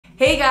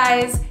Hey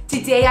guys,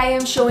 today I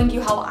am showing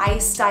you how I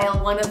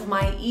style one of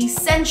my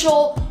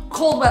essential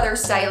cold weather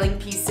styling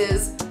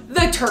pieces,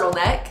 the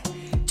turtleneck.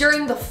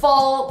 During the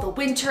fall, the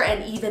winter,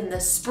 and even the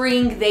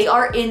spring, they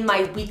are in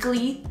my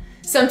weekly,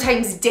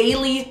 sometimes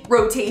daily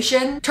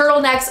rotation.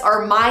 Turtlenecks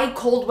are my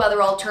cold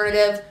weather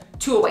alternative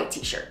to a white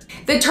t-shirt.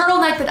 The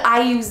turtleneck that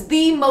I use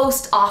the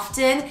most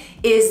often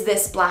is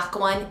this black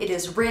one. It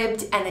is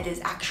ribbed and it is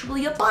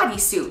actually a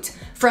bodysuit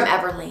from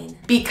Everlane.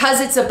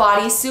 Because it's a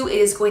bodysuit, it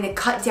is going to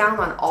cut down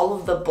on all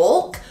of the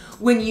bulk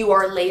when you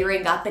are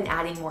layering up and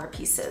adding more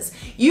pieces.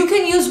 You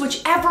can use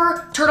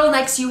whichever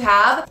turtlenecks you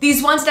have.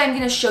 These ones that I'm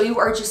gonna show you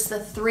are just the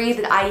three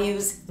that I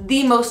use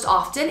the most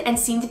often and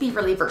seem to be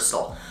really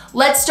versatile.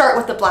 Let's start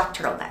with the black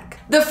turtleneck.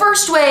 The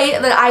first way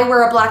that I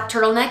wear a black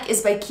turtleneck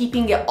is by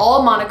keeping it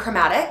all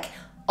monochromatic,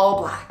 all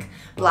black.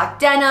 Black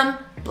denim,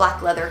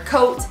 black leather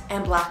coat,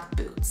 and black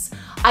boots.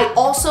 I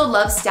also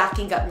love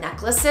stacking up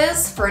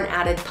necklaces for an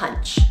added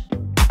punch.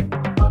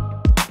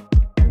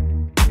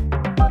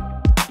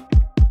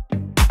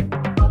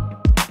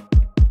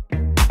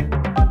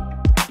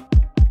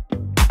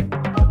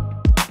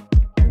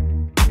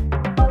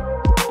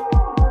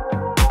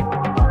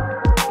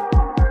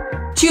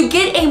 To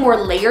get a more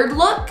layered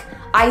look,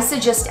 I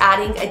suggest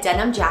adding a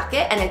denim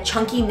jacket and a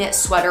chunky knit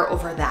sweater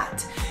over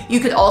that.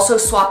 You could also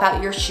swap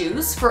out your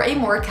shoes for a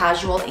more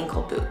casual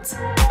ankle boot.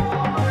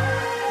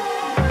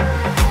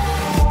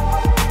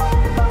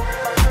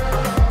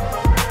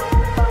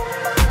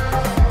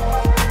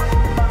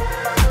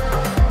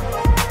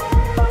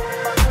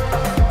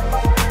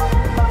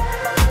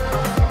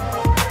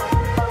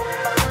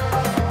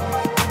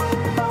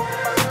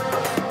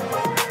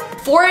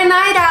 For a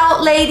night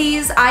out,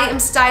 ladies, I am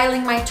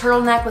styling my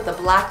turtleneck with a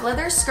black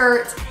leather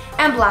skirt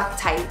and black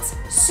tights.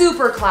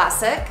 Super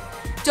classic.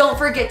 Don't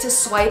forget to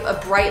swipe a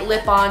bright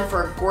lip on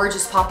for a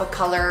gorgeous pop of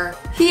color.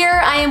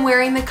 Here I am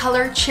wearing the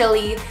color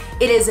Chili.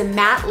 It is a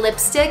matte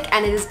lipstick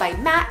and it is by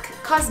MAC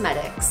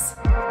Cosmetics.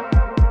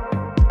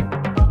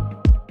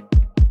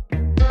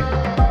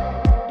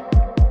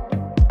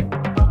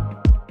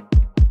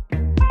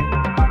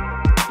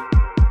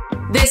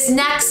 This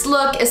next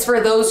look is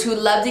for those who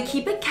love to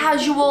keep it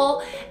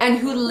casual and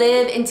who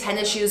live in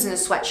tennis shoes and a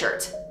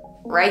sweatshirt.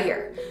 Right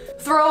here.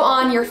 Throw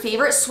on your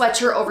favorite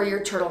sweatshirt over your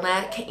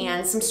turtleneck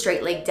and some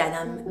straight leg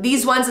denim.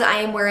 These ones that I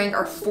am wearing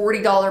are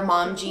 $40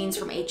 mom jeans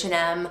from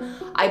H&M.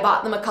 I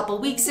bought them a couple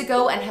weeks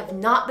ago and have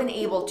not been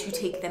able to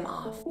take them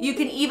off. You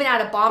can even add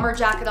a bomber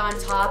jacket on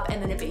top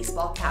and then a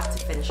baseball cap to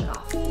finish it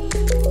off.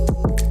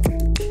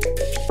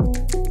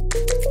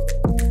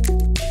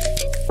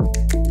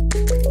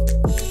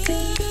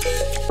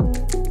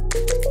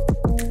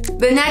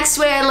 The next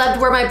way I love to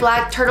wear my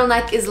black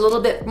turtleneck is a little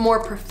bit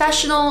more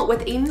professional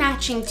with a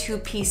matching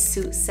two-piece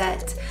suit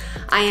set.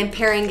 I am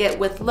pairing it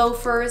with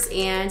loafers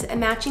and a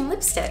matching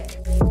lipstick.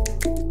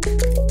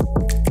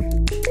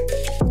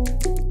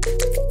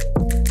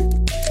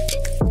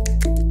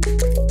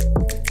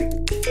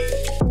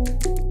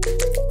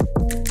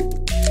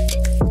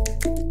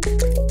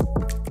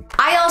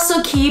 I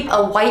also keep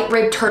a white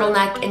ribbed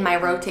turtleneck in my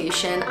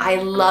rotation. I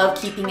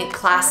love keeping it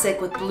classic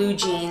with blue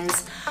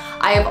jeans.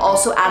 I have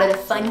also added a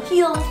fun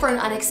heel for an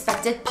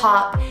unexpected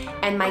pop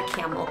and my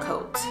camel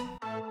coat.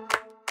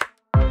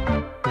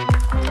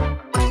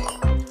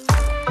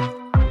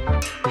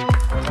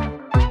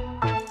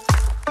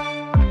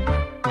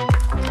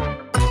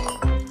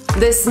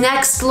 This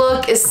next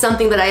look is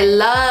something that I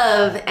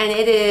love, and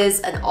it is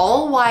an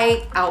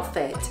all-white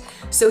outfit.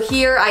 So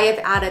here I have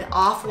added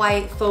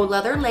off-white faux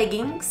leather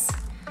leggings.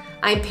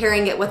 I'm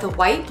pairing it with a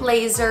white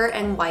blazer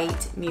and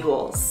white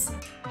mules.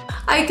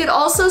 I could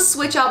also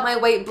switch out my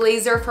white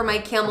blazer for my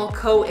camel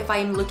coat if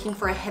I'm looking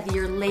for a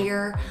heavier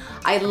layer.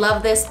 I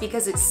love this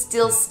because it's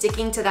still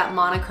sticking to that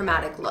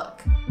monochromatic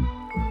look.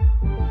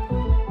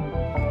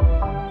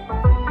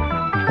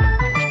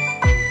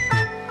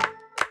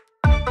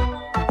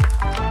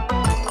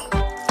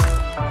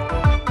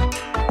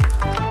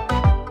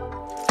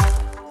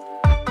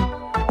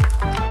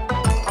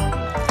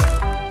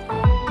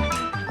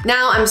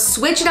 Now I'm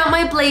switching out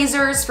my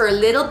blazers for a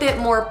little bit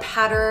more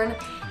pattern,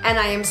 and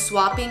I am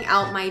swapping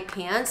out my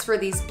pants for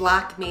these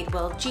black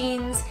MADEWELL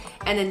jeans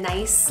and a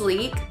nice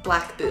sleek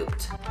black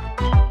boot.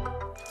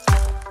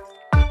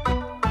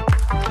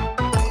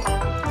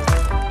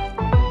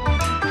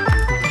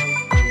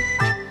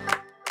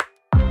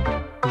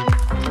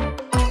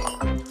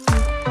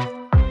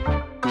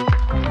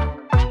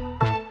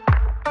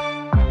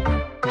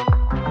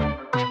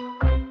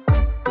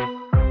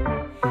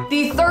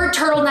 The third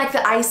turtleneck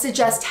that I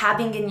suggest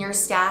having in your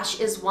stash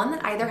is one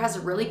that either has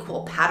a really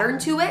cool pattern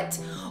to it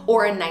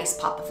or a nice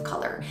pop of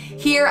color.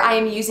 Here I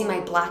am using my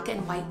black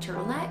and white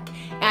turtleneck,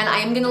 and I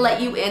am gonna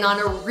let you in on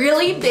a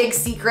really big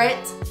secret.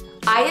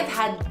 I have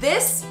had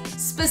this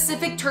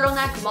specific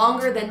turtleneck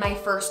longer than my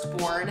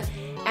firstborn,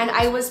 and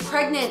I was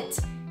pregnant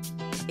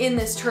in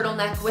this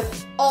turtleneck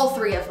with all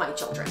three of my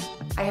children.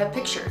 I have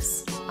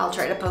pictures. I'll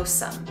try to post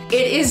some.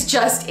 It is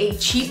just a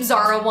cheap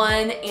Zara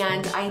one,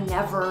 and I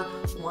never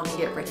want to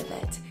get rid of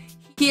it.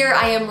 Here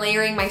I am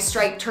layering my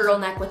striped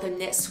turtleneck with a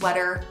knit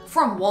sweater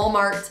from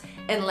Walmart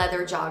and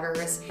leather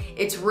joggers.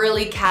 It's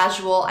really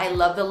casual. I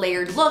love the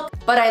layered look,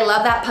 but I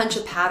love that punch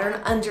of pattern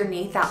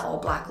underneath that all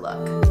black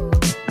look.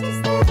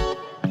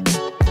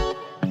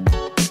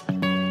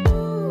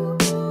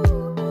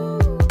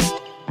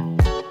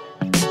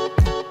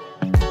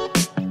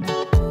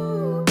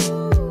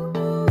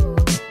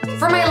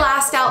 For my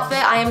last outfit,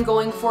 I am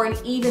going for an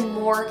even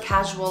more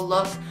casual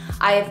look.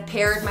 I have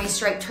paired my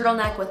striped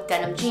turtleneck with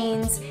denim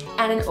jeans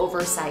and an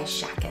oversized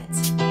jacket.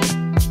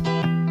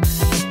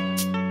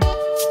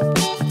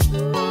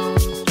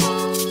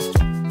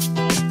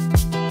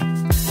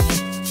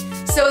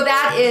 So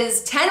that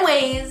is 10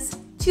 ways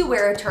to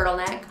wear a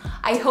turtleneck.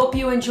 I hope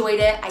you enjoyed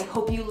it. I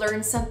hope you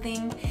learned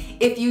something.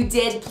 If you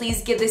did,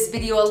 please give this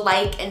video a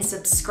like and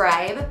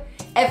subscribe.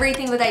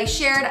 Everything that I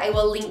shared, I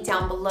will link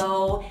down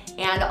below,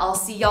 and I'll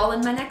see y'all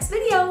in my next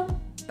video.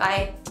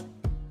 Bye.